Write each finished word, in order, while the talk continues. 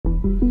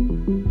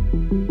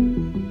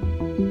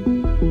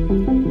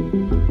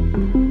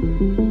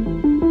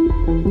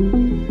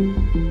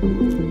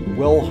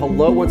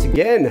Hello once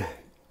again,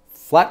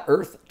 Flat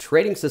Earth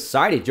Trading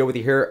Society. Joe with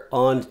you here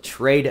on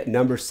trade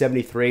number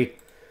 73.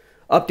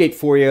 Update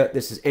for you.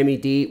 This is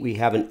MED. We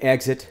have an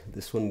exit.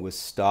 This one was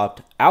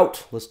stopped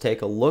out. Let's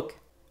take a look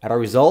at our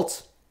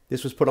results.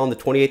 This was put on the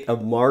 28th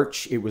of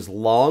March. It was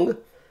long,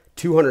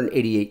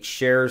 288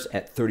 shares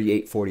at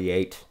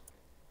 38.48.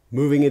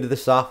 Moving into the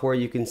software,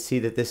 you can see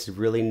that this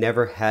really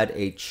never had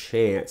a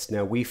chance.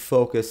 Now we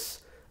focus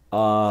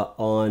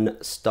on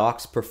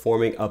stocks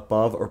performing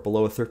above or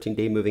below a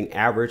 13-day moving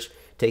average.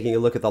 Taking a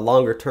look at the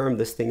longer term,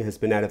 this thing has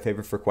been out of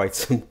favor for quite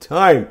some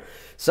time.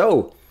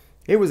 So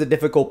it was a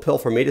difficult pill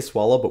for me to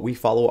swallow, but we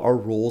follow our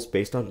rules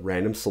based on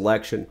random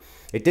selection.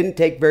 It didn't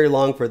take very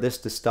long for this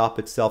to stop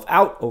itself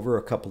out over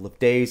a couple of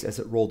days as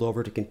it rolled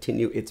over to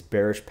continue its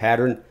bearish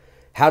pattern.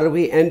 How did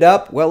we end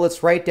up? Well,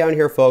 it's right down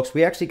here, folks.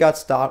 We actually got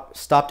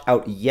stopped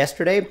out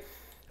yesterday.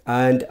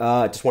 And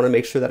I just want to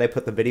make sure that I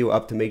put the video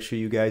up to make sure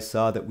you guys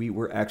saw that we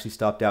were actually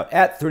stopped out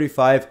at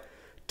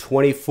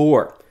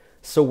 35.24.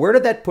 So where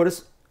did that put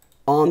us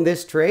on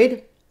this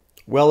trade?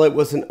 Well, it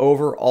was an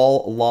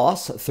overall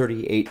loss.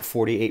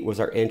 38.48 was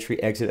our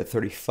entry, exit at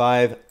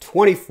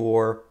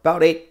 35.24,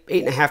 about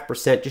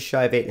 8.5%, just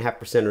shy of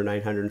 8.5% or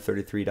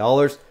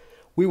 $933.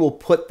 We will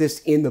put this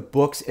in the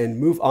books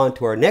and move on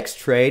to our next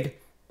trade.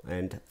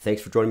 And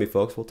thanks for joining me,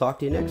 folks. We'll talk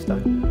to you next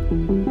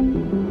time.